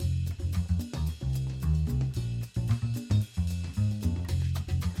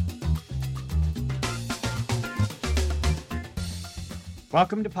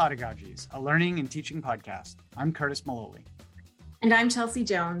Welcome to Podagogies, a learning and teaching podcast. I'm Curtis Maloli. And I'm Chelsea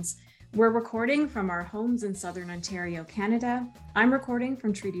Jones. We're recording from our homes in Southern Ontario, Canada. I'm recording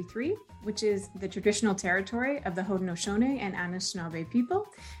from Treaty 3, which is the traditional territory of the Haudenosaunee and Anishinaabe people,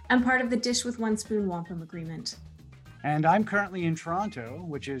 and part of the Dish with One Spoon Wampum Agreement. And I'm currently in Toronto,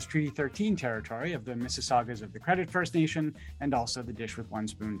 which is Treaty 13 territory of the Mississaugas of the Credit First Nation, and also the Dish with One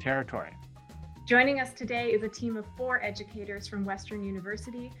Spoon territory. Joining us today is a team of 4 educators from Western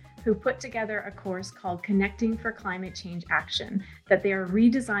University who put together a course called Connecting for Climate Change Action that they are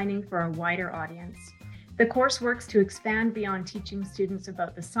redesigning for a wider audience. The course works to expand beyond teaching students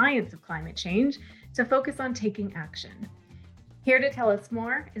about the science of climate change to focus on taking action. Here to tell us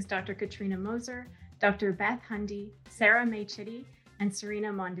more is Dr. Katrina Moser, Dr. Beth Hundy, Sarah May Chitty, and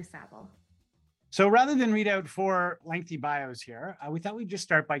Serena Mondisabel. So rather than read out 4 lengthy bios here, we thought we'd just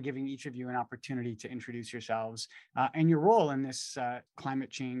start by giving each of you an opportunity to introduce yourselves and your role in this climate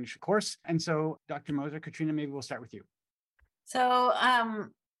change course. And so Dr. Moser, Katrina, maybe we'll start with you. So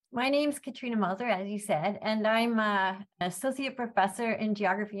my name's Katrina Moser, as you said, and I'm an associate professor in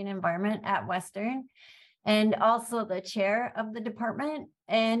geography and environment at Western, and also the chair of the department.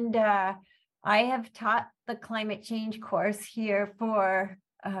 And I have taught the climate change course here for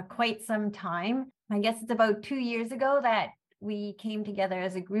quite some time. I guess it's about 2 years ago that we came together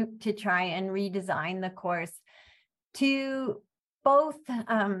as a group to try and redesign the course to both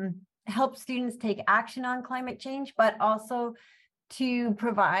help students take action on climate change, but also to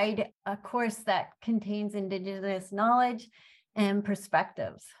provide a course that contains Indigenous knowledge and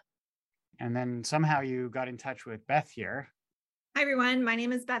perspectives. And then somehow you got in touch with Beth here. Hi, everyone. My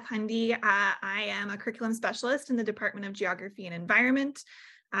name is Beth Hundy. I am a curriculum specialist in the Department of Geography and Environment.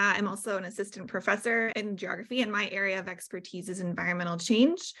 I'm also an assistant professor in geography, and my area of expertise is environmental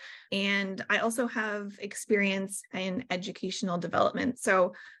change. And I also have experience in educational development.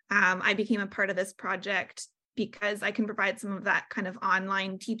 So I became a part of this project because I can provide some of that kind of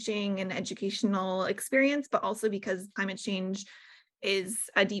online teaching and educational experience, but also because climate change is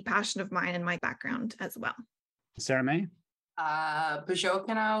a deep passion of mine and my background as well. Sarah May? Bajo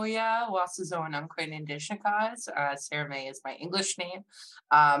Kanawia, Wasazoan Umquain Sarah May is my English name.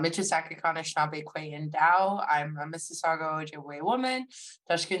 Michizakikana Shnabe Kwe Ndao. I'm a Mississauga Ojibwe woman,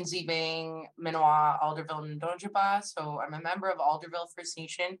 Tushkan Zibang, Minoa, Alderville, and Ndonjaba. So I'm a member of Alderville First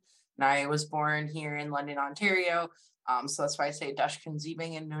Nation, and I was born here in London, Ontario. So that's why I say Tushkan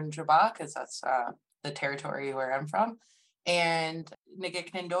Zibang and Ndonjaba, because that's the territory where I'm from. And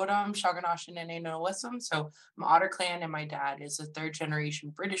Nigiknindodam, Shaganashin, and Wisum. So I'm Otter Clan, and my dad is a 3rd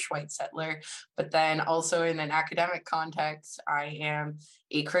generation British white settler. But then also in an academic context, I am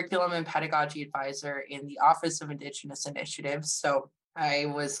a curriculum and pedagogy advisor in the Office of Indigenous Initiatives. So I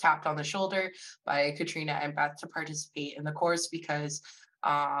was tapped on the shoulder by Katrina and Beth to participate in the course because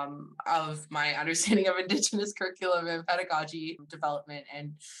of my understanding of Indigenous curriculum and pedagogy development.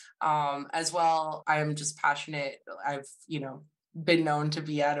 And as well, I'm just passionate. I've, been known to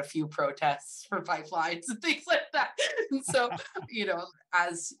be at a few protests for pipelines and things like that. And so,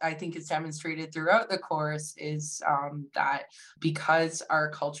 as I think is demonstrated throughout the course is that because our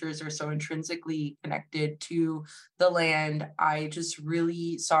cultures are so intrinsically connected to the land, I just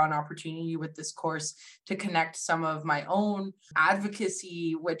really saw an opportunity with this course to connect some of my own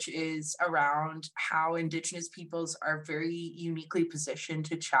advocacy, which is around how Indigenous peoples are very uniquely positioned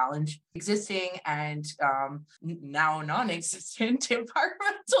to challenge existing and now non-existent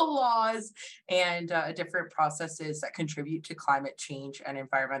environmental laws and different processes that contribute to climate change and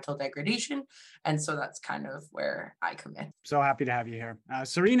environmental degradation. And so that's kind of where I come in. So happy to have you here.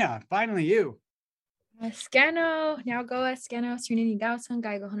 Serena, finally you. Scano, Nyagoa, Scano, Serena Gauson,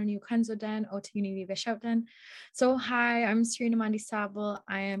 Gaigo Hononu Kanzoden, Otunini Vishouten. So hi, I'm Serena Mondisabel.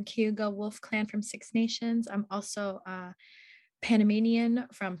 I am Cayuga Wolf Clan from Six Nations. I'm also Panamanian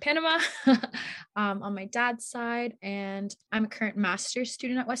from Panama on my dad's side, and I'm a current master's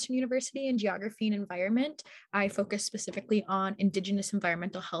student at Western University in geography and environment. I focus specifically on Indigenous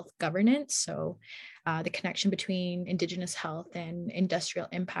environmental health governance, so the connection between Indigenous health and industrial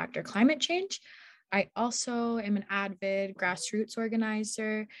impact or climate change. I also am an avid grassroots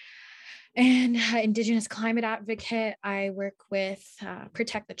organizer and Indigenous climate advocate. I work with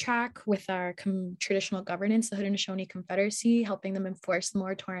Protect the Track with our traditional governance, the Haudenosaunee Confederacy, helping them enforce the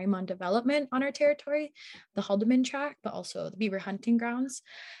moratorium on development on our territory, the Haldimand Tract, but also the beaver hunting grounds.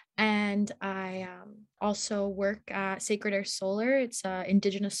 And I also work at Sacred Earth Solar. It's an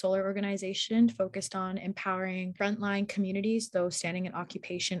Indigenous solar organization focused on empowering frontline communities, those standing in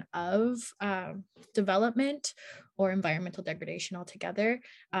occupation of development or environmental degradation altogether,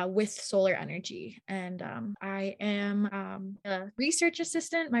 with solar energy. And I am a research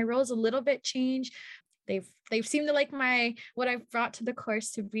assistant. My role is a little bit changed. They've seemed to like what I've brought to the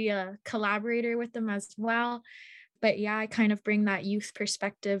course, to be a collaborator with them as well. But yeah, I kind of bring that youth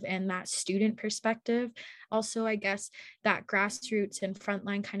perspective and that student perspective. Also, I guess that grassroots and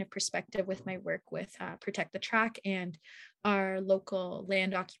frontline kind of perspective with my work with Protect the Track and our local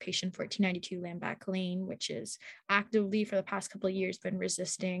land occupation 1492 Land Back Lane, which is actively for the past couple of years been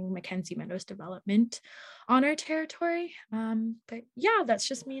resisting Mackenzie Meadows development on our territory. But yeah, that's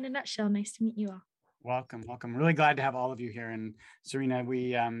just me in a nutshell. Nice to meet you all. Welcome. Really glad to have all of you here. And Serena,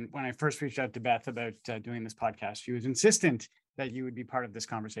 we when I first reached out to Beth about doing this podcast, she was insistent that you would be part of this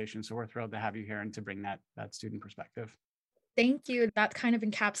conversation. So we're thrilled to have you here and to bring that student perspective. Thank you. That kind of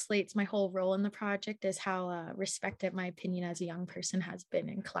encapsulates my whole role in the project, is how respected my opinion as a young person has been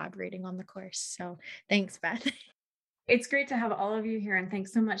in collaborating on the course. So thanks, Beth. It's great to have all of you here, and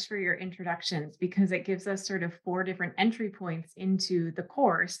thanks so much for your introductions, because it gives us sort of 4 different entry points into the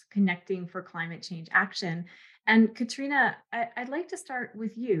course, Connecting for Climate Change Action. And Katrina, I'd like to start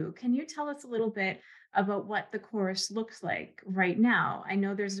with you. Can you tell us a little bit about what the course looks like right now? I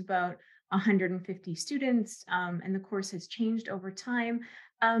know there's about 150 students, and the course has changed over time.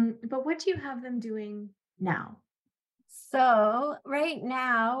 But what do you have them doing now? So right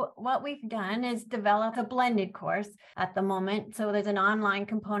now, what we've done is develop a blended course at the moment. So there's an online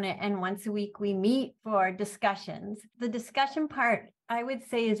component, and once a week we meet for discussions. The discussion part, I would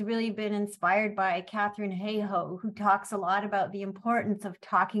say, has really been inspired by Katharine Hayhoe, who talks a lot about the importance of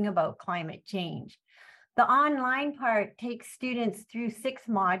talking about climate change. The online part takes students through 6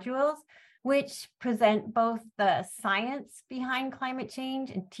 modules, which present both the science behind climate change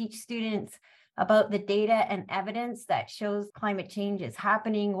and teach students about the data and evidence that shows climate change is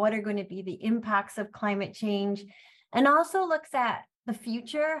happening, what are going to be the impacts of climate change, and also looks at the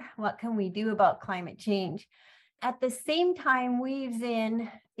future, what can we do about climate change. At the same time, weaves in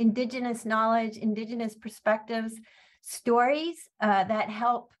Indigenous knowledge, Indigenous perspectives, stories that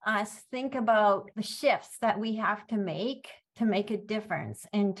help us think about the shifts that we have to make a difference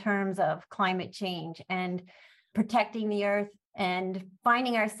in terms of climate change and protecting the earth and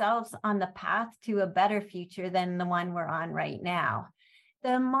finding ourselves on the path to a better future than the one we're on right now. The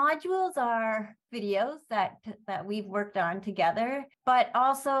modules are videos that we've worked on together, but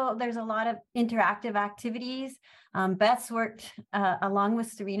also there's a lot of interactive activities. Beth's worked along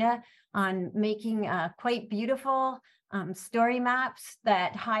with Serena on making quite beautiful story maps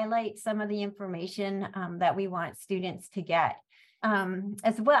that highlight some of the information that we want students to get.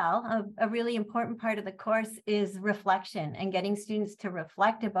 As well, a really important part of the course is reflection and getting students to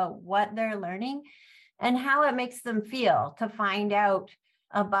reflect about what they're learning and how it makes them feel, to find out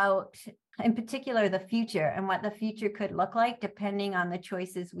about, in particular, the future and what the future could look like depending on the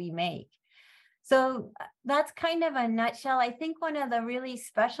choices we make. So that's kind of a nutshell. I think one of the really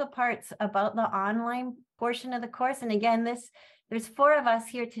special parts about the online portion of the course, and again, there's 4 of us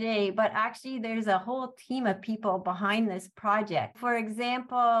here today, but actually there's a whole team of people behind this project. For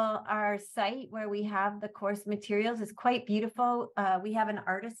example, our site where we have the course materials is quite beautiful. We have an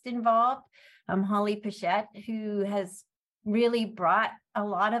artist involved, Holly Pichette, who has really brought a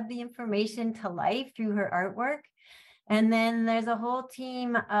lot of the information to life through her artwork. And then there's a whole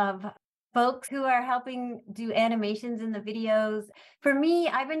team of folks who are helping do animations in the videos. For me,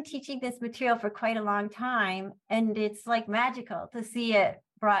 I've been teaching this material for quite a long time, and it's like magical to see it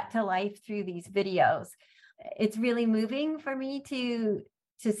brought to life through these videos. It's really moving for me to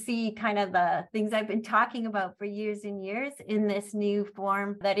see kind of the things I've been talking about for years and years in this new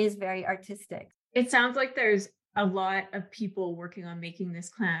form that is very artistic. It sounds like there's a lot of people working on making this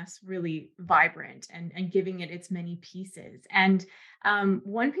class really vibrant and giving it its many pieces. And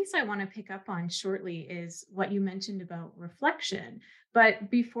one piece I want to pick up on shortly is what you mentioned about reflection. But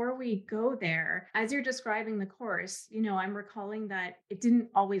before we go there, as you're describing the course, I'm recalling that it didn't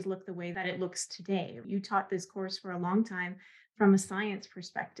always look the way that it looks today. You taught this course for a long time from a science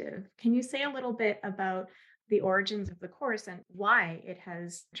perspective. Can you say a little bit about the origins of the course and why it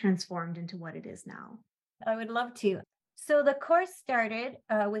has transformed into what it is now? I would love to. So the course started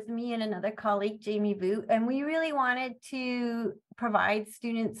with me and another colleague, Jamie Vu, and we really wanted to provide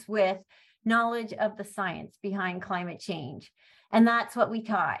students with knowledge of the science behind climate change. And that's what we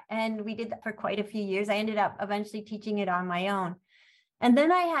taught. And we did that for quite a few years. I ended up eventually teaching it on my own. And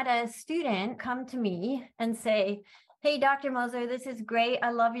then I had a student come to me and say, hey, Dr. Moser, this is great. I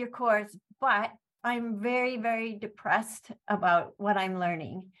love your course, but I'm very, very depressed about what I'm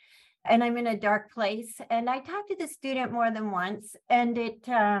learning. And I'm in a dark place. And I talked to the student more than once, and it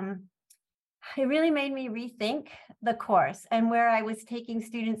really made me rethink the course and where I was taking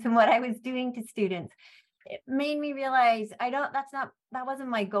students and what I was doing to students. It made me realize that wasn't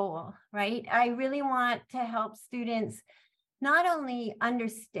my goal, right? I really want to help students not only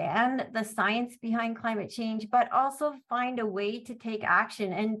understand the science behind climate change, but also find a way to take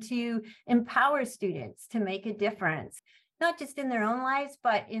action and to empower students to make a difference, not just in their own lives,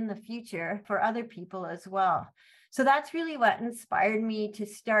 but in the future for other people as well. So that's really what inspired me to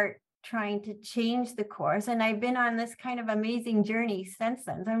start trying to change the course. And I've been on this kind of amazing journey since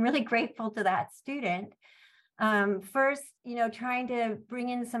then. So I'm really grateful to that student. First, trying to bring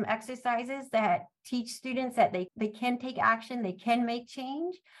in some exercises that teach students that they can take action, they can make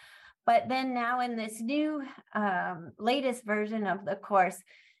change. But then now in this new latest version of the course,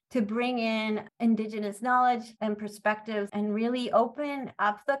 to bring in Indigenous knowledge and perspectives and really open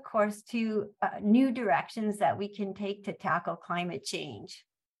up the course to new directions that we can take to tackle climate change.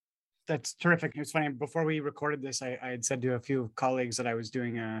 That's terrific. It's funny, before we recorded this, I had said to a few colleagues that I was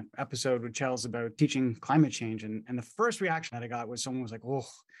doing an episode with Chels about teaching climate change. And the first reaction that I got was someone was like, oh,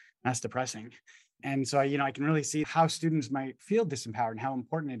 that's depressing. And so, I can really see how students might feel disempowered and how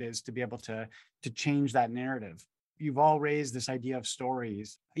important it is to be able to change that narrative. You've all raised this idea of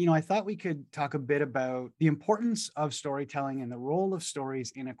stories. I thought we could talk a bit about the importance of storytelling and the role of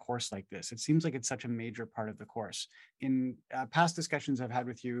stories in a course like this. It seems like it's such a major part of the course. In past discussions I've had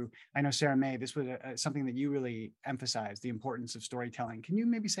with you, I know Sarah May, this was something that you really emphasized, the importance of storytelling. Can you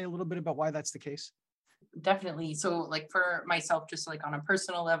maybe say a little bit about why that's the case? Definitely. So for myself, just on a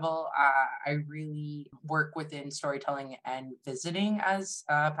personal level, I really work within storytelling and visiting as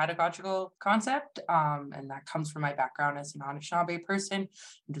a pedagogical concept. And that comes from my background as an Anishinaabe person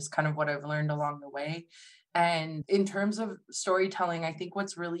and just kind of what I've learned along the way. And in terms of storytelling, I think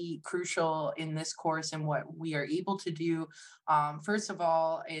what's really crucial in this course and what we are able to do, first of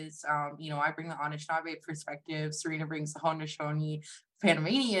all, is, I bring the Anishinaabe perspective, Serena brings the Haudenosaunee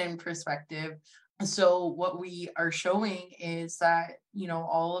Panamanian perspective. So what we are showing is that,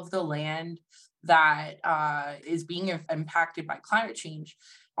 all of the land that is being impacted by climate change,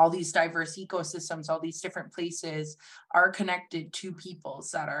 all these diverse ecosystems, all these different places are connected to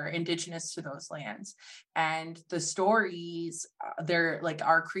peoples that are indigenous to those lands. And the stories, they're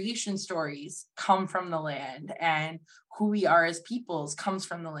our creation stories come from the land, and who we are as peoples comes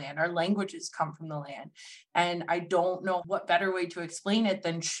from the land. Our languages come from the land. And I don't know what better way to explain it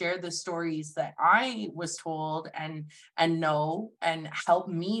than share the stories that I was told and know, and help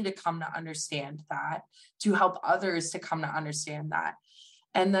me to come to understand that, to help others to come to understand that.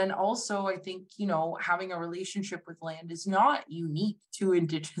 And then also, I think, having a relationship with land is not unique to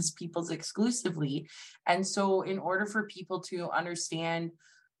Indigenous peoples exclusively. And so in order for people to understand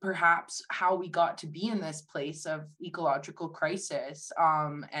perhaps how we got to be in this place of ecological crisis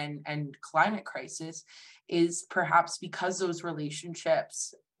and climate crisis, is perhaps because those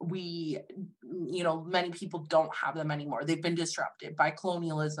relationships, many people don't have them anymore. They've been disrupted by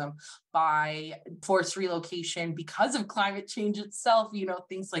colonialism, by forced relocation, because of climate change itself,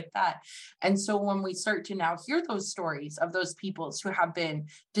 things like that. And so when we start to now hear those stories of those peoples who have been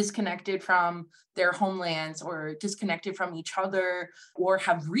disconnected from their homelands or disconnected from each other, or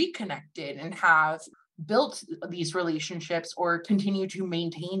have reconnected and have built these relationships or continue to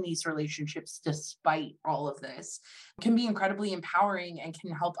maintain these relationships despite all of this, can be incredibly empowering and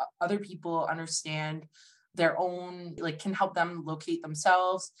can help other people understand their own, can help them locate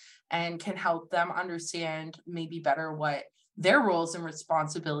themselves and can help them understand maybe better what their roles and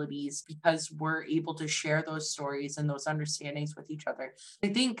responsibilities, because we're able to share those stories and those understandings with each other. I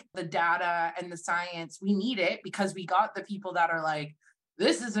think the data and the science, we need it because we got the people that are like,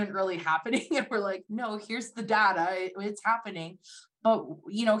 this isn't really happening. And we're like, no, here's the data, it's happening. But,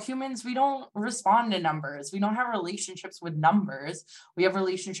 humans, we don't respond to numbers. We don't have relationships with numbers. We have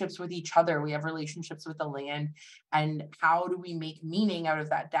relationships with each other. We have relationships with the land. And how do we make meaning out of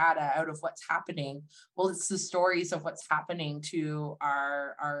that data, out of what's happening? Well, it's the stories of what's happening to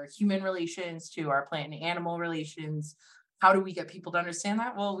our human relations, to our plant and animal relations. How do we get people to understand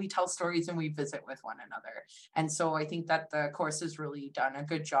that? Well, we tell stories and we visit with one another. And so I think that the course has really done a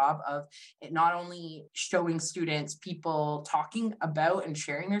good job of it, not only showing students people talking about and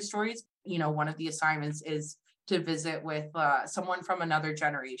sharing their stories. One of the assignments is to visit with someone from another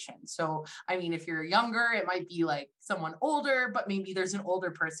generation. So, I mean, if you're younger, it might be like someone older, but maybe there's an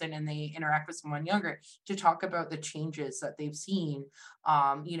older person and they interact with someone younger to talk about the changes that they've seen.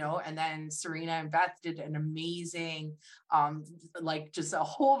 And then Serena and Beth did an amazing, like just a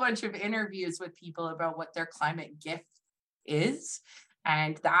whole bunch of interviews with people about what their climate gift is.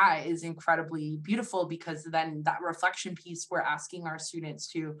 And that is incredibly beautiful, because then that reflection piece, we're asking our students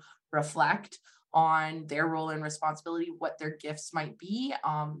to reflect on their role and responsibility, what their gifts might be,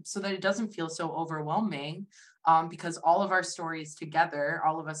 so that it doesn't feel so overwhelming, because all of our stories together,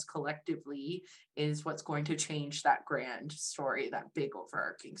 all of us collectively, is what's going to change that grand story, that big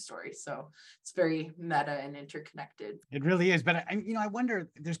overarching story. So it's very meta and interconnected. It really is. But I wonder,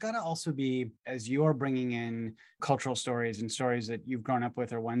 there's got to also be, as you're bringing in cultural stories and stories that you've grown up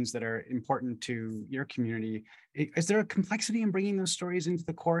with or ones that are important to your community, is there a complexity in bringing those stories into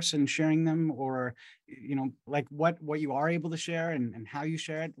the course and sharing them, or, like what you are able to share and how you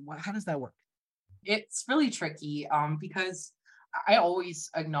share it? How does that work? It's really tricky, because I always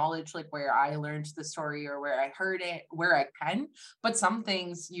acknowledge like where I learned the story or where I heard it, where I can, but some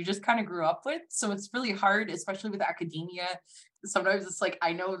things you just kind of grew up with. So it's really hard, especially with academia. Sometimes it's like,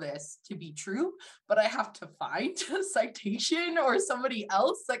 I know this to be true, but I have to find a citation or somebody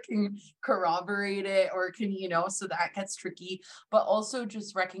else that can corroborate it, or can, so that gets tricky. But also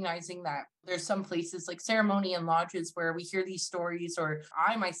just recognizing that there's some places like ceremony and lodges where we hear these stories, or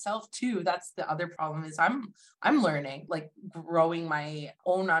I myself too. That's the other problem, is I'm learning, like growing my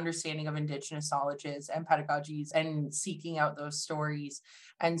own understanding of Indigenous knowledges and pedagogies and seeking out those stories.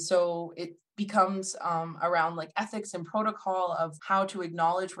 And so it becomes around like ethics and protocol of how to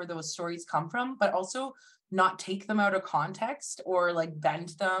acknowledge where those stories come from, but also not take them out of context or like bend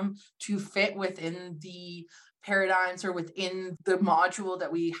them to fit within the paradigms or within the module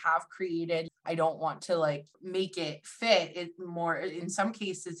that we have created. I don't want to like make it fit it more. In some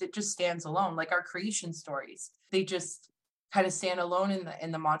cases, it just stands alone, like our creation stories. They just kind of stand alone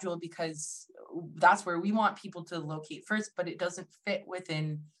in the module, because that's where we want people to locate first, but it doesn't fit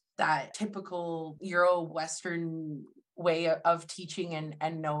within that typical Euro-Western way of teaching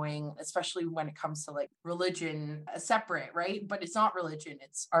and knowing, especially when it comes to like religion separate, right? But it's not religion,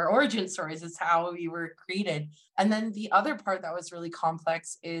 it's our origin stories, it's how we were created. And then the other part that was really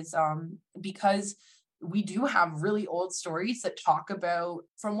complex is because we do have really old stories that talk about,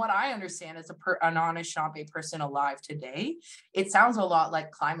 from what I understand as an Anishinaabe person alive today, it sounds a lot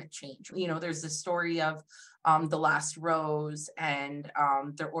like climate change. There's this story of The Last Rose, and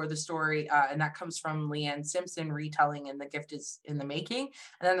the story, and that comes from Leanne Simpson retelling in The Gift is in the Making.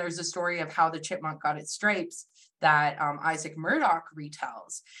 And then there's a story of How the Chipmunk Got Its Stripes that Isaac Murdoch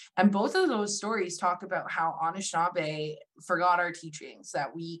retells. And both of those stories talk about how Anishinaabe forgot our teachings,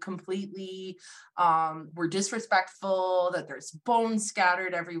 that we completely were disrespectful, that there's bones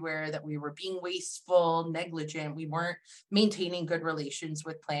scattered everywhere, that we were being wasteful, negligent, we weren't maintaining good relations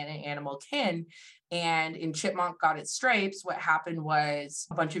with plant and animal kin. And in Chipmunk Got Its Stripes, what happened was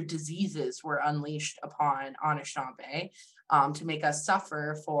a bunch of diseases were unleashed upon Anishinaabe to make us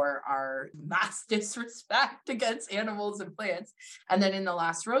suffer for our mass disrespect against animals and plants. And then in The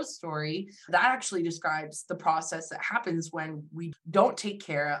Last Rose story, that actually describes the process that happens when we don't take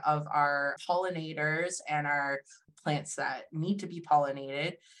care of our pollinators and our plants that need to be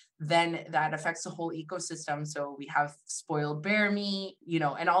pollinated. Then that affects the whole ecosystem. So we have spoiled bear meat,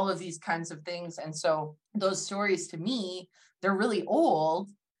 and all of these kinds of things. And so those stories, to me, they're really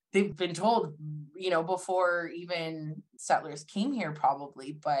old. They've been told, before even settlers came here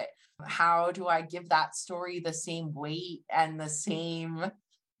probably, but how do I give that story the same weight and the same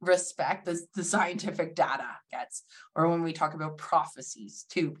respect as the scientific data gets? Or when we talk about prophecies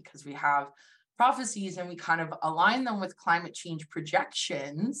too, because we have prophecies and we kind of align them with climate change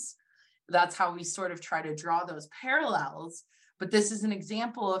projections. That's how we sort of try to draw those parallels. But this is an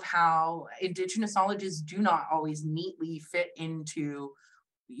example of how Indigenous knowledges do not always neatly fit into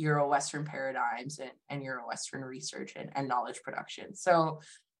Euro-Western paradigms and Euro-Western research and knowledge production. So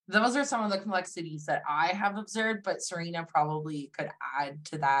those are some of the complexities that I have observed, but Serena probably could add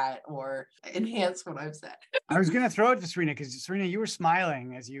to that or enhance what I've said. I was going to throw it to Serena, because Serena, you were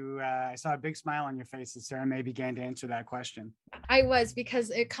smiling as I saw a big smile on your face as Sarah May began to answer that question. I was,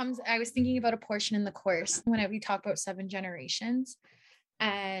 because I was thinking about a portion in the course when we talk about 7 generations.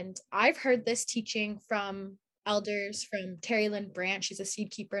 And I've heard this teaching from elders, from Terry Lynn Brandt. She's a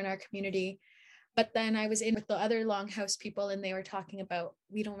seed keeper in our community. But then I was in with the other Longhouse people, and they were talking about,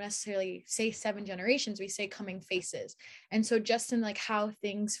 we don't necessarily say 7 generations, we say coming faces. And so just in like how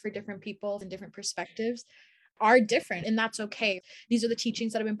things for different people and different perspectives, are different, and that's okay. These are the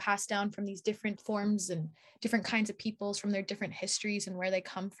teachings that have been passed down from these different forms and different kinds of peoples from their different histories and where they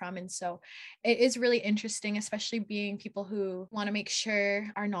come from. And so it is really interesting, especially being people who want to make sure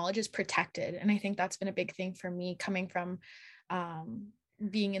our knowledge is protected. And I think that's been a big thing for me, coming from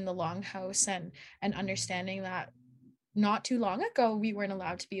being in the Longhouse and understanding that not too long ago we weren't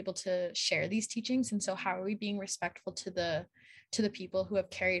allowed to be able to share these teachings. And so how are we being respectful to the people who have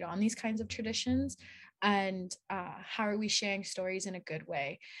carried on these kinds of traditions, and how are we sharing stories in a good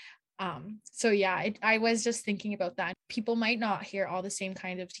way? So yeah, I was just thinking about that. People might not hear all the same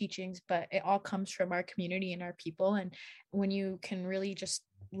kind of teachings, but it all comes from our community and our people. And when you can really just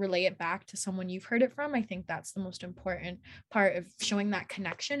relay it back to someone you've heard it from, I think that's the most important part of showing that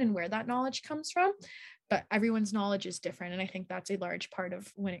connection and where that knowledge comes from. But everyone's knowledge is different. And I think that's a large part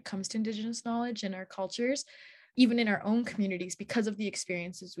of when it comes to Indigenous knowledge and our cultures, even in our own communities, because of the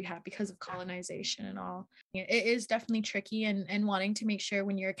experiences we have, because of colonization and all. It is definitely tricky, and wanting to make sure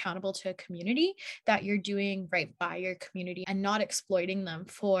when you're accountable to a community that you're doing right by your community and not exploiting them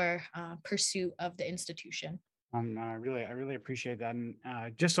for pursuit of the institution. I really appreciate that. And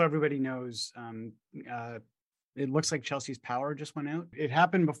just so everybody knows, it looks like Chelsea's power just went out. It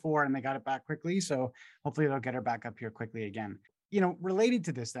happened before and they got it back quickly. So hopefully they'll get her back up here quickly again. Related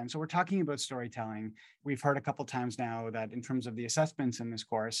to this then, so we're talking about storytelling. We've heard a couple times now that in terms of the assessments in this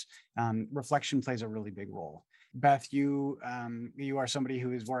course, reflection plays a really big role. Beth, you are somebody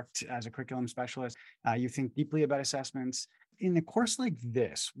who has worked as a curriculum specialist. You think deeply about assessments. In a course like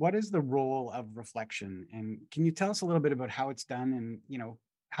this, what is the role of reflection? And can you tell us a little bit about how it's done and,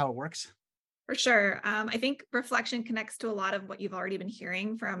 how it works? For sure. I think reflection connects to a lot of what you've already been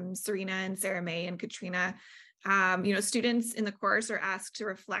hearing from Serena and Sarah May and Katrina. Students in the course are asked to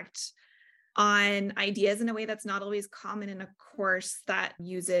reflect on ideas in a way that's not always common in a course that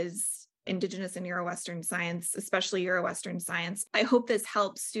uses Indigenous and Euro-Western science, especially Euro-Western science. I hope this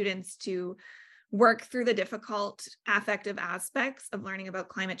helps students to work through the difficult affective aspects of learning about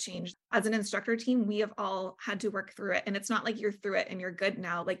climate change. As an instructor team, we have all had to work through it. And it's not like you're through it and you're good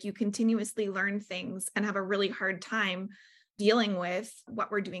now. Like, you continuously learn things and have a really hard time dealing with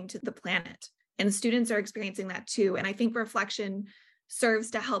what we're doing to the planet. And students are experiencing that too. And I think reflection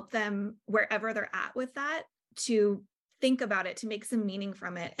serves to help them wherever they're at with that, to think about it, to make some meaning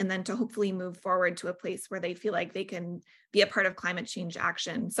from it, and then to hopefully move forward to a place where they feel like they can be a part of climate change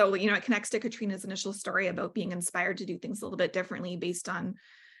action. So, it connects to Katrina's initial story about being inspired to do things a little bit differently based on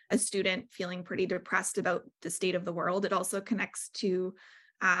a student feeling pretty depressed about the state of the world. It also connects to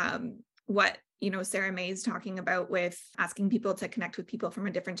what Sarah May is talking about with asking people to connect with people from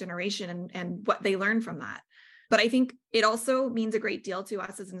a different generation and what they learn from that. But I think it also means a great deal to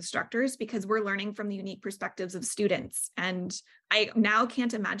us as instructors, because we're learning from the unique perspectives of students. And I now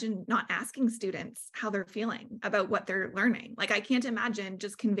can't imagine not asking students how they're feeling about what they're learning. Like, I can't imagine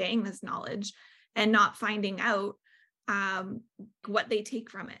just conveying this knowledge and not finding out what they take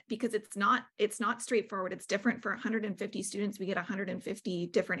from it, because it's not straightforward. It's different for 150 students. We get 150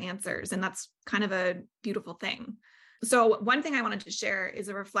 different answers, and that's kind of a beautiful thing. So one thing I wanted to share is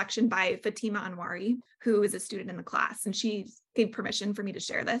a reflection by Fatima Anwari, who is a student in the class, and she gave permission for me to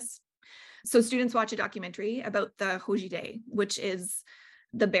share this. So students watch a documentary about the Hoji Day, which is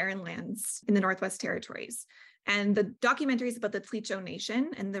the Barren Lands in the Northwest Territories. And the documentary is about the Tlicho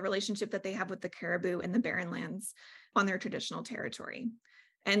Nation and the relationship that they have with the Caribou in the Barren Lands on their traditional territory.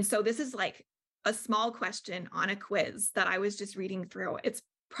 And so this is like a small question on a quiz that I was just reading through. It's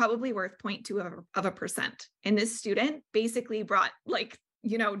probably worth 0.2%. And this student basically brought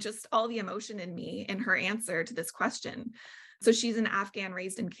just all the emotion in me in her answer to this question. So she's an Afghan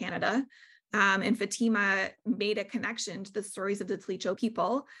raised in Canada. And Fatima made a connection to the stories of the Tlicho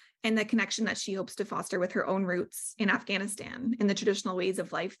people and the connection that she hopes to foster with her own roots in Afghanistan and the traditional ways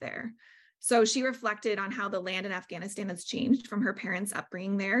of life there. So she reflected on how the land in Afghanistan has changed from her parents'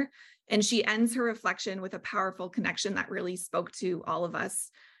 upbringing there. And she ends her reflection with a powerful connection that really spoke to all of us.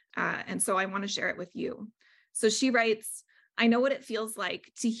 And so I want to share it with you. So she writes, "I know what it feels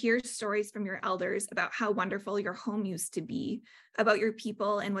like to hear stories from your elders about how wonderful your home used to be, about your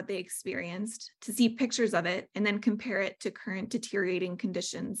people and what they experienced, to see pictures of it and then compare it to current deteriorating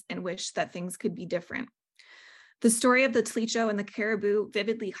conditions and wish that things could be different. The story of the Tlicho and the Caribou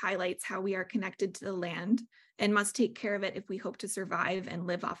vividly highlights how we are connected to the land and must take care of it if we hope to survive and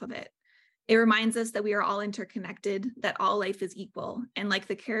live off of it. It reminds us that we are all interconnected, that all life is equal, and like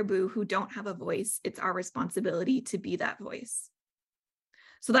the Caribou who don't have a voice, it's our responsibility to be that voice."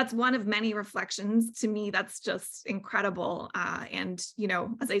 So that's one of many reflections. To me, that's just incredible. And,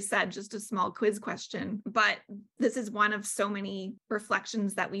 as I said, just a small quiz question, but this is one of so many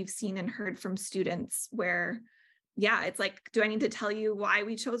reflections that we've seen and heard from students where, yeah, it's like, do I need to tell you why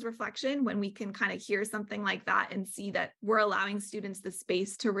we chose reflection when we can kind of hear something like that and see that we're allowing students the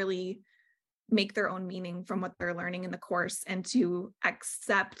space to really make their own meaning from what they're learning in the course and to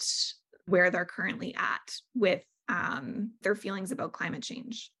accept where they're currently at with their feelings about climate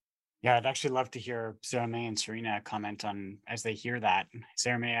change. Yeah, I'd actually love to hear Sarah May and Serena comment on as they hear that.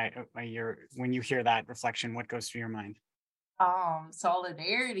 Sarah May, when you hear that reflection, what goes through your mind?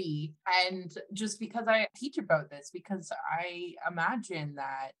 Solidarity. And just because I teach about this, because I imagine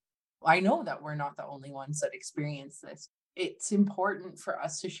that I know that we're not the only ones that experience this. It's important for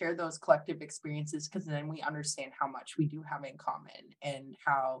us to share those collective experiences because then we understand how much we do have in common and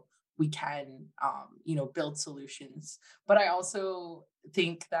how we can, build solutions. But I also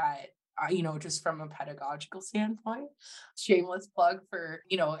think that, just from a pedagogical standpoint, shameless plug for,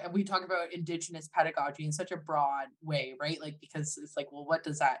 and we talk about Indigenous pedagogy in such a broad way, right? Like, because it's like, well, what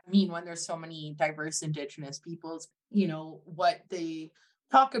does that mean when there's so many diverse Indigenous peoples, what they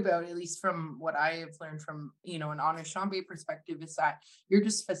talk about, at least from what I have learned from, an Anishinaabe perspective, is that you're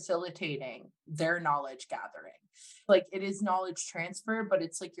just facilitating their knowledge gathering. Like it is knowledge transfer, but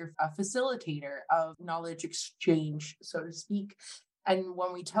it's like you're a facilitator of knowledge exchange, so to speak. And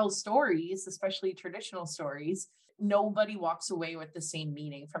when we tell stories, especially traditional stories, nobody walks away with the same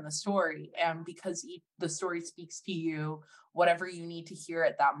meaning from the story. And because the story speaks to you, whatever you need to hear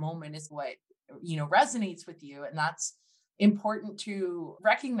at that moment is what, resonates with you. And that's important to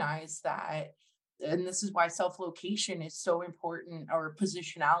recognize that. And this is why self-location is so important, or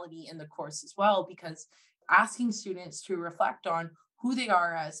positionality in the course as well, because asking students to reflect on who they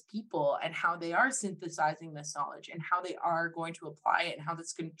are as people and how they are synthesizing this knowledge and how they are going to apply it and how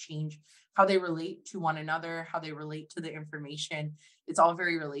that's going to change how they relate to one another, how they relate to the information. It's all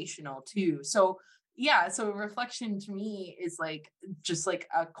very relational too. So yeah, so reflection to me is like just like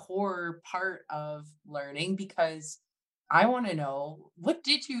a core part of learning, because I want to know, what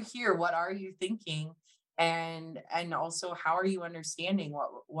did you hear? What are you thinking? And also, how are you understanding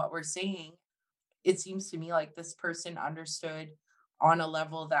what we're saying? It seems to me like this person understood on a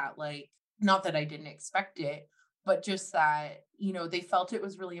level that, like, not that I didn't expect it, but just that, they felt it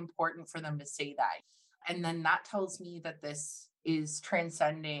was really important for them to say that. And then that tells me that this is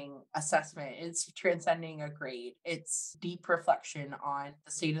transcending assessment. It's transcending a grade. It's deep reflection on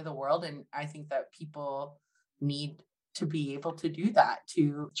the state of the world. And I think that people need to be able to do that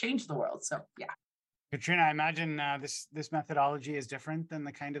to change the world. So, yeah. Katrina, I imagine this methodology is different than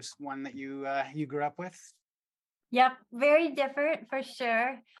the kind of one that you grew up with. Yep, very different for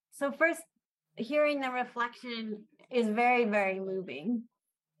sure. So first, hearing the reflection is very, very moving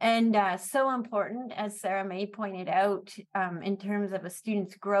and so important, as Sarah May pointed out, in terms of a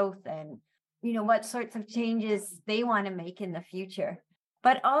student's growth and, what sorts of changes they want to make in the future.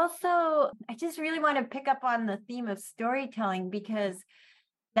 But also, I just really want to pick up on the theme of storytelling, because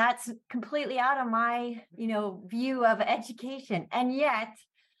that's completely out of my, view of education. And yet,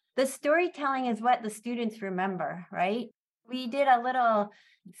 the storytelling is what the students remember, right? We did a little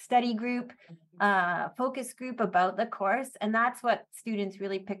study group, focus group about the course, and that's what students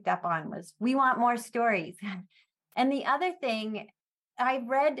really picked up on was, we want more stories. And the other thing, I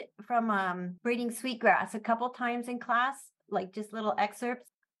read from Braiding Sweetgrass a couple times in class, like just little excerpts.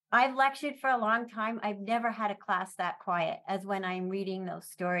 I've lectured for a long time. I've never had a class that quiet as when I'm reading those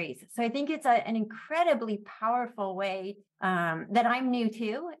stories. So I think it's an incredibly powerful way that I'm new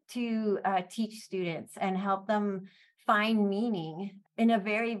to teach students and help them find meaning in a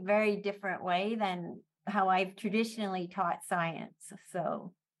very, very different way than how I've traditionally taught science.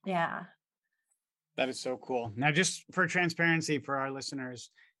 So, yeah. That is so cool. Now, just for transparency for our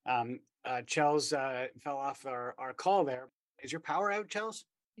listeners, Chels fell off our call there. Is your power out, Chels?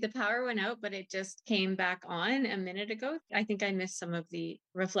 The power went out, but it just came back on a minute ago. I think I missed some of the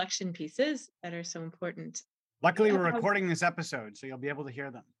reflection pieces that are so important. Luckily, we're recording this episode, so you'll be able to hear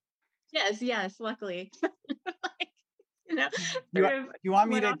them. Yes, luckily. You want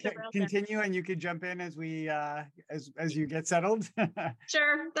me to continue and you can jump in as we as you get settled?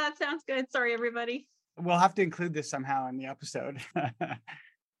 Sure, that sounds good. Sorry, everybody. We'll have to include this somehow in the episode.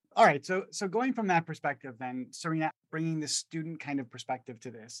 All right, so going from that perspective, then, Serena, bringing the student kind of perspective to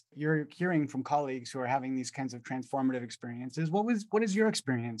this, you're hearing from colleagues who are having these kinds of transformative experiences. What is your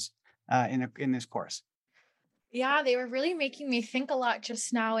experience in this course? Yeah, they were really making me think a lot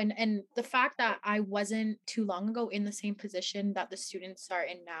just now. And the fact that I wasn't too long ago in the same position that the students are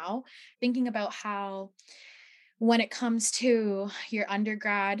in now, thinking about how when it comes to your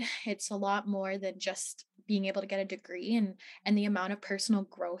undergrad, it's a lot more than just being able to get a degree and the amount of personal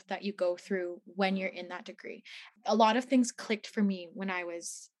growth that you go through when you're in that degree. A lot of things clicked for me when I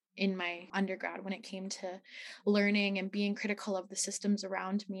was in my undergrad when it came to learning and being critical of the systems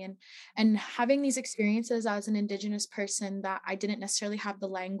around me and having these experiences as an indigenous person that I didn't necessarily have the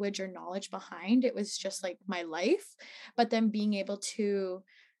language or knowledge behind. It was just like my life, but then being able to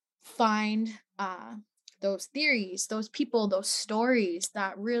find those theories, those people, those stories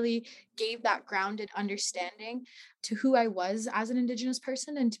that really gave that grounded understanding to who I was as an Indigenous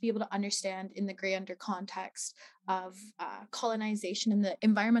person, and to be able to understand in the gray under context of colonization and the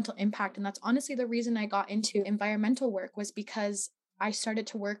environmental impact. And that's honestly the reason I got into environmental work, was because I started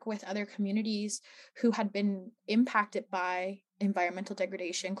to work with other communities who had been impacted by environmental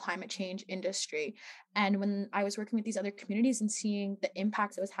degradation, climate change, industry. And when I was working with these other communities and seeing the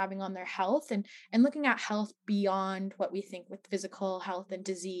impacts it was having on their health, and looking at health beyond what we think with physical health and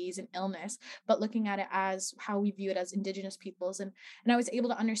disease and illness, but looking at it as how we view it as Indigenous peoples. And I was able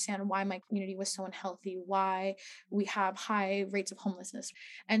to understand why my community was so unhealthy, why we have high rates of homelessness.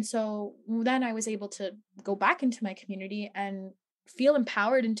 And so then I was able to go back into my community and feel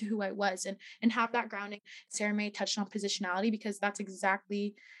empowered into who I was, and have that grounding. Sarah May touched on positionality, because that's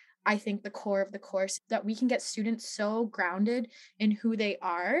exactly, I think, the core of the course, that we can get students so grounded in who they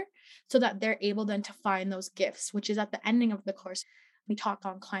are so that they're able then to find those gifts, which is at the ending of the course. We talk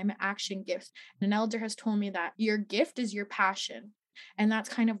on climate action gifts. And an elder has told me that your gift is your passion. And that's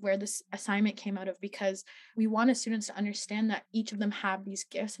kind of where this assignment came out of, because we wanted students to understand that each of them have these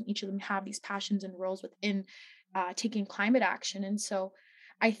gifts and each of them have these passions and roles within taking climate action. And so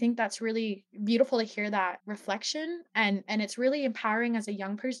I think that's really beautiful to hear that reflection, and it's really empowering as a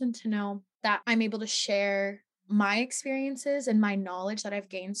young person to know that I'm able to share my experiences and my knowledge that I've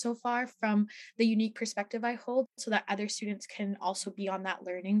gained so far from the unique perspective I hold, so that other students can also be on that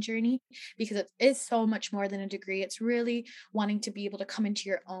learning journey, because it is so much more than a degree. It's really wanting to be able to come into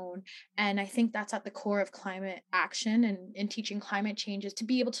your own. And I think that's at the core of climate action and teaching climate change, is to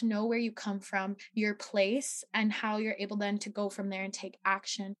be able to know where you come from, your place, and how you're able then to go from there and take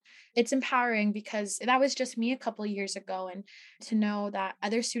action. It's empowering, because that was just me a couple of years ago. And to know that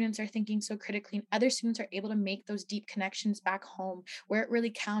other students are thinking so critically, and other students are able to make those deep connections back home where it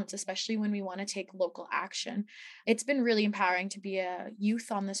really counts, especially when we want to take local action. It's been really empowering to be a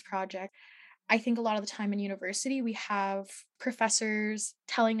youth on this project. I think a lot of the time in university, we have professors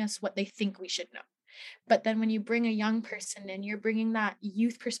telling us what they think we should know. But then when you bring a young person in, you're bringing that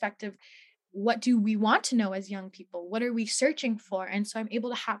youth perspective. What do we want to know as young people? What are we searching for? And so I'm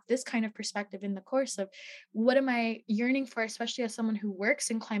able to have this kind of perspective in the course of what am I yearning for, especially as someone who works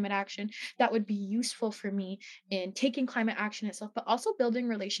in climate action, that would be useful for me in taking climate action itself, but also building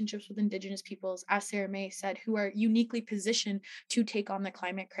relationships with Indigenous peoples, as Sarah May said, who are uniquely positioned to take on the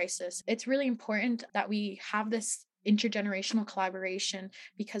climate crisis. It's really important that we have this intergenerational collaboration,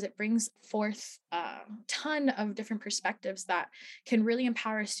 because it brings forth a ton of different perspectives that can really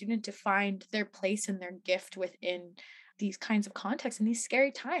empower a student to find their place and their gift within these kinds of contexts in these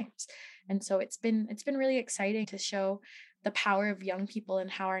scary times. And so it's been really exciting to show the power of young people and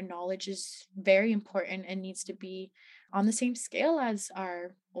how our knowledge is very important and needs to be on the same scale as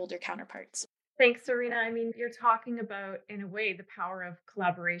our older counterparts. Thanks, Serena. I mean, you're talking about, in a way, the power of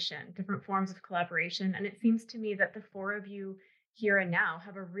collaboration, different forms of collaboration. And it seems to me that the four of you here and now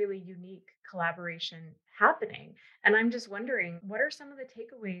have a really unique collaboration happening. And I'm just wondering, what are some of the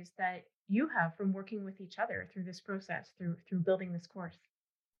takeaways that you have from working with each other through this process, through building this course?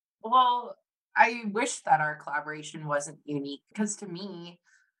 Well, I wish that our collaboration wasn't unique, because to me,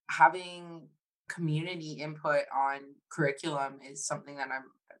 having community input on curriculum is something that I'm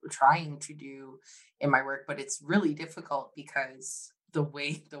trying to do in my work, but it's really difficult because the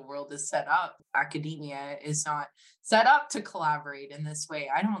way the world is set up, academia is not set up to collaborate in this way,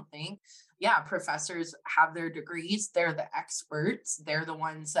 I don't think. Yeah, professors have their degrees, they're the experts, they're the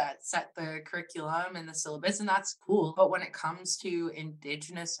ones that set the curriculum and the syllabus, and that's cool. But when it comes to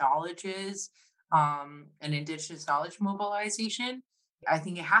Indigenous knowledges, and Indigenous knowledge mobilization, I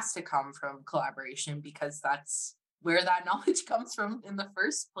think it has to come from collaboration, because that's where that knowledge comes from in the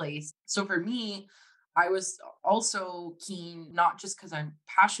first place. So for me, I was also keen, not just because I'm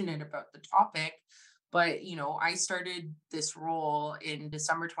passionate about the topic, but I started this role in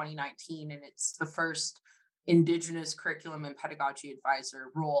December 2019, and it's the first Indigenous curriculum and pedagogy advisor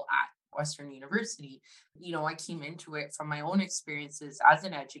role at Western University. I came into it from my own experiences as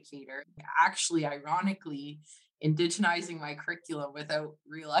an educator, actually, ironically, indigenizing my curriculum without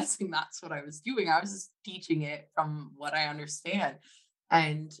realizing that's what I was doing. I was just teaching it from what I understand.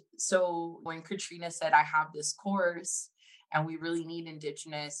 And so when Katrina said, I have this course and we really need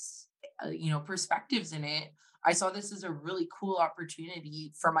Indigenous, perspectives in it, I saw this as a really cool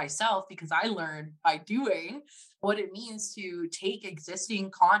opportunity for myself because I learned by doing what it means to take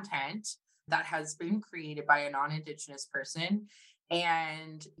existing content that has been created by a non-Indigenous person.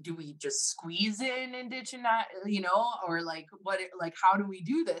 And do we just squeeze in Indigenous, or like how do we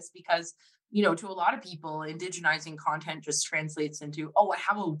do this? Because to a lot of people, indigenizing content just translates into, oh, I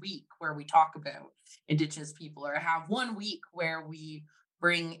have a week where we talk about Indigenous people, or I have 1 week where we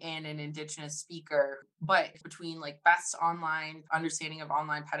bring in an Indigenous speaker. But between like Beth's online understanding of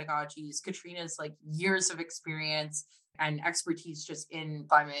online pedagogies, Katrina's like years of experience and expertise just in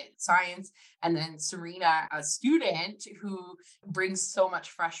climate science, and then Serena, a student who brings so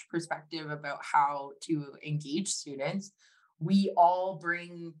much fresh perspective about how to engage students, we all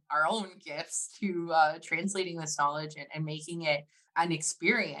bring our own gifts to translating this knowledge and making it an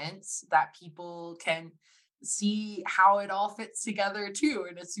experience that people can see how it all fits together too,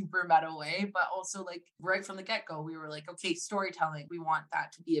 in a super meta way. But also, like, right from the get-go, we were like, okay, storytelling, we want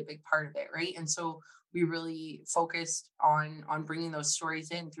that to be a big part of it, right? And so we really focused on bringing those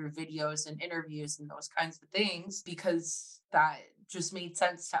stories in through videos and interviews and those kinds of things, because that just made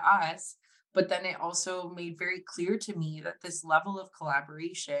sense to us. But then it also made very clear to me that this level of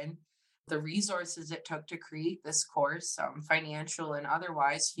collaboration, the resources it took to create this course, financial and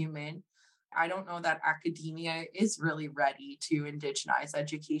otherwise human, I don't know that academia is really ready to indigenize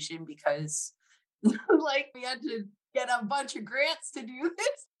education, because like we had to get a bunch of grants to do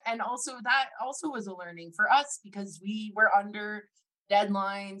this. And also that also was a learning for us, because we were under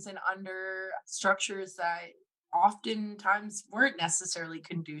deadlines and under structures that oftentimes weren't necessarily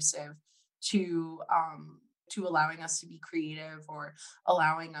conducive to allowing us to be creative, or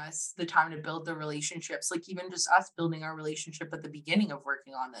allowing us the time to build the relationships. Like even just us building our relationship at the beginning of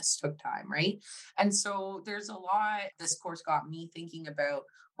working on this took time, right? And so there's a lot this course got me thinking about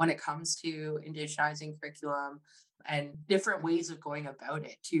when it comes to indigenizing curriculum and different ways of going about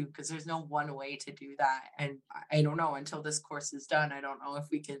it too, because there's no one way to do that. And I don't know, until this course is done, I don't know if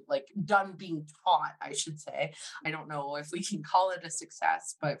we can, like, done being taught, I should say, I don't know if we can call it a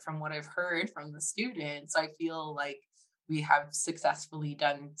success. But from what I've heard from the students, I feel like we have successfully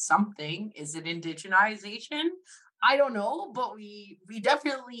done something. Is it indigenization? I don't know, but we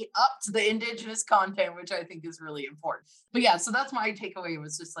definitely upped the Indigenous content, which I think is really important. But yeah, so that's my takeaway,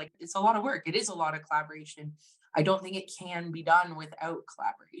 was just like, it's a lot of work. It is a lot of collaboration. I don't think it can be done without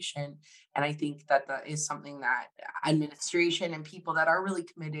collaboration. And I think that that is something that administration and people that are really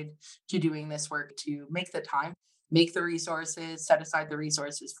committed to doing this work, to make the time, make the resources, set aside the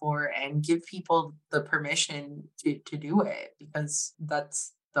resources for, and give people the permission to do it, because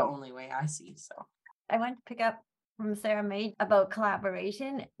that's the only way I see. So I want to pick up from Sarah May about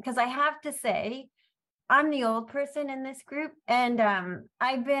collaboration, because I have to say, I'm the old person in this group, and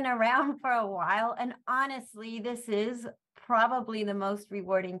I've been around for a while. And honestly, this is probably the most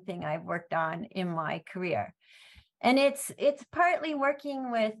rewarding thing I've worked on in my career. And it's partly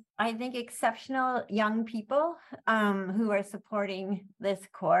working with, I think, exceptional young people who are supporting this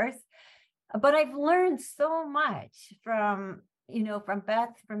course. But I've learned so much from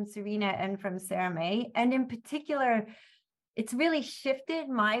Beth, from Serena, and from Sarah May. And in particular, it's really shifted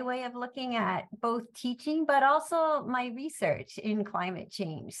my way of looking at both teaching, but also my research in climate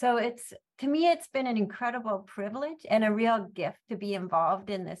change. So to me, it's been an incredible privilege and a real gift to be involved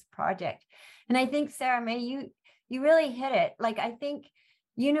in this project. And I think, Sarah May, you really hit it. Like, I think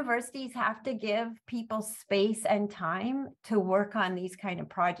universities have to give people space and time to work on these kind of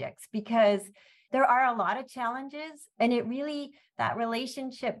projects, because there are a lot of challenges, and that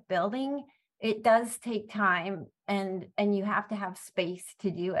relationship building, it does take time, and you have to have space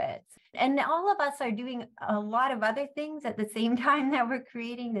to do it. And all of us are doing a lot of other things at the same time that we're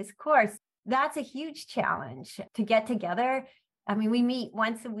creating this course. That's a huge challenge, to get together. I mean, we meet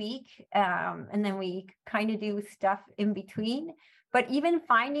once a week, and then we kind of do stuff in between. But even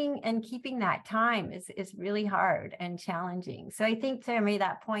finding and keeping that time is really hard and challenging. So I think, Sarah May,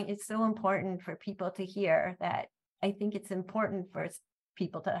 that point is so important for people to hear, that I think it's important for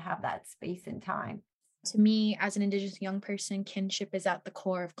people to have that space and time. To me, as an Indigenous young person, kinship is at the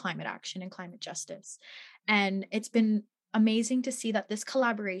core of climate action and climate justice. And it's been amazing to see that this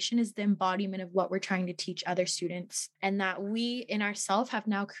collaboration is the embodiment of what we're trying to teach other students, and that we in ourselves have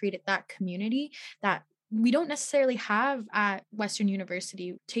now created that community that we don't necessarily have at Western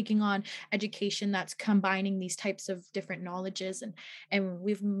University, taking on education that's combining these types of different knowledges, and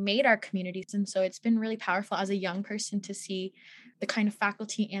we've made our communities. And so it's been really powerful as a young person to see the kind of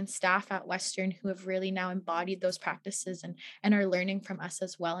faculty and staff at Western who have really now embodied those practices and are learning from us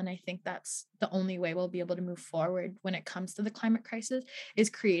as well. And I think that's the only way we'll be able to move forward when it comes to the climate crisis,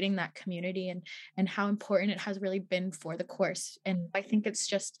 is creating that community, and how important it has really been for the course. And I think it's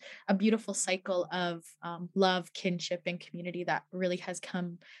just a beautiful cycle of love, kinship, and community that really has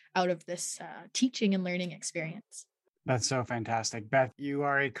come out of this teaching and learning experience. That's so fantastic. Beth, you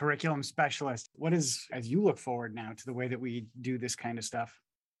are a curriculum specialist. What is, as you look forward now to the way that we do this kind of stuff,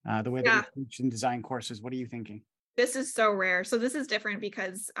 the way that we teach and design courses, what are you thinking? This is so rare. So this is different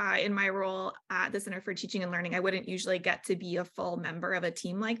because in my role at the Center for Teaching and Learning, I wouldn't usually get to be a full member of a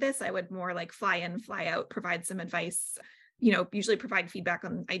team like this. I would more like fly in, fly out, provide some advice, usually provide feedback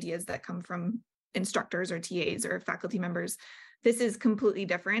on ideas that come from instructors or TAs or faculty members. This is completely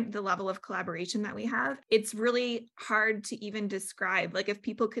different. The level of collaboration that we have, it's really hard to even describe. Like, if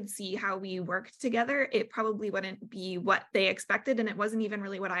people could see how we work together, it probably wouldn't be what they expected. And it wasn't even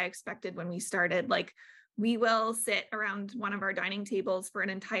really what I expected when we started. Like, we will sit around one of our dining tables for an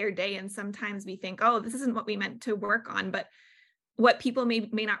entire day. And sometimes we think, oh, this isn't what we meant to work on. But what people may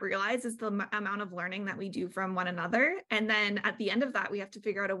not realize is the amount of learning that we do from one another. And then at the end of that, we have to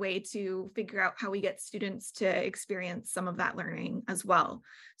figure out a way to figure out how we get students to experience some of that learning as well.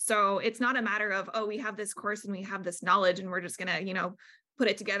 So it's not a matter of, oh, we have this course and we have this knowledge and we're just going to, put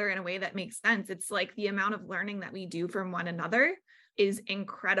it together in a way that makes sense. It's like the amount of learning that we do from one another is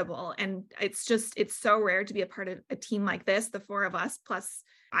incredible. And it's so rare to be a part of a team like this, the four of us, plus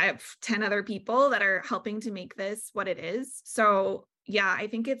I have 10 other people that are helping to make this what it is. So yeah, I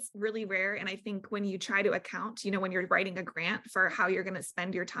think it's really rare. And I think when you try to account, when you're writing a grant for how you're going to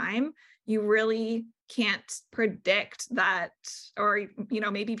spend your time, you really can't predict that, or,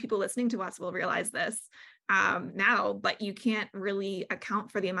 maybe people listening to us will realize this now, but you can't really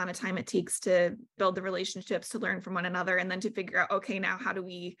account for the amount of time it takes to build the relationships, to learn from one another, and then to figure out, okay, now how do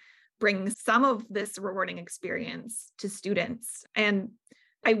we bring some of this rewarding experience to students? And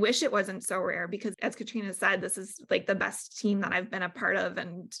I wish it wasn't so rare, because as Katrina said, this is like the best team that I've been a part of.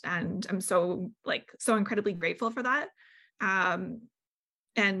 And I'm so incredibly grateful for that. And,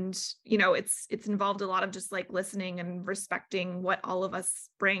 it's involved a lot of just like listening and respecting what all of us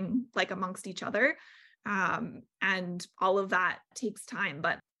bring, like amongst each other. And all of that takes time,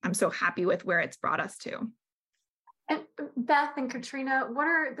 but I'm so happy with where it's brought us to. And Beth and Katrina, what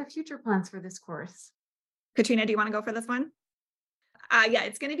are the future plans for this course? Katrina, do you want to go for this one? Yeah,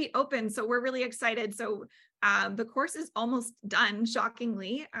 it's going to be open. So we're really excited. So the course is almost done,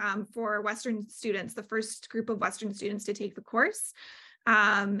 shockingly, for Western students, the first group of Western students to take the course.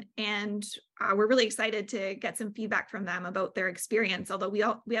 And we're really excited to get some feedback from them about their experience, although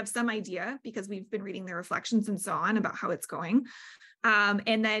we have some idea because we've been reading their reflections and so on about how it's going.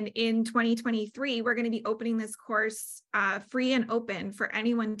 And then in 2023, we're going to be opening this course free and open for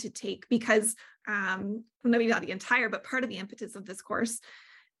anyone to take, because maybe not the entire, but part of the impetus of this course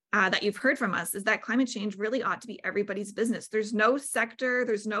that you've heard from us is that climate change really ought to be everybody's business. There's no sector,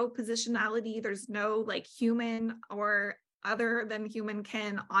 there's no positionality, there's no like human or other than human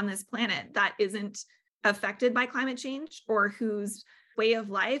kin on this planet that isn't affected by climate change, or whose way of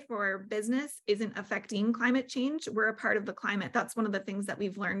life or business isn't affecting climate change. We're a part of the climate. That's one of the things that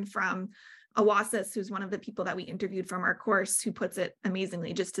we've learned from Awasis, who's one of the people that we interviewed from our course, who puts it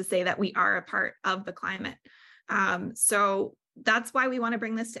amazingly, just to say that we are a part of the climate. So that's why we want to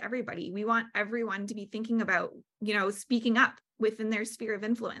bring this to everybody. We want everyone to be thinking about, speaking up within their sphere of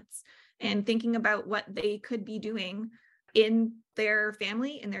influence and thinking about what they could be doing in their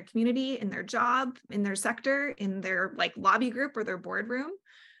family, in their community, in their job, in their sector, in their like lobby group or their boardroom.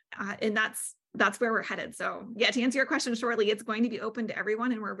 And that's where we're headed. So yeah, to answer your question shortly, it's going to be open to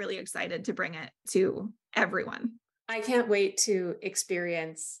everyone, and we're really excited to bring it to everyone. I can't wait to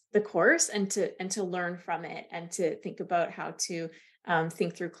experience the course and to learn from it, and to think about how to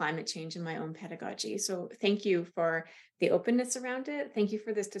think through climate change in my own pedagogy. So thank you for the openness around it. Thank you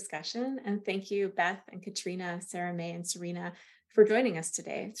for this discussion. And thank you, Beth and Katrina, Sarah May and Serena, for joining us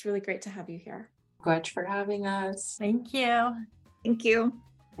today. It's really great to have you here. Good for having us. Thank you. Thank you.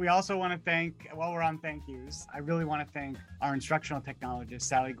 We also want to thank, while we're on thank yous, I really want to thank our instructional technologist,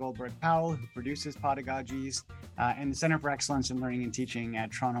 Sally Goldberg-Powell, who produces Podagogies, and the Center for Excellence in Learning and Teaching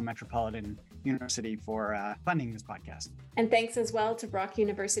at Toronto Metropolitan University for funding this podcast. And thanks as well to Brock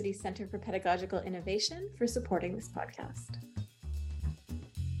University Center for Pedagogical Innovation for supporting this podcast.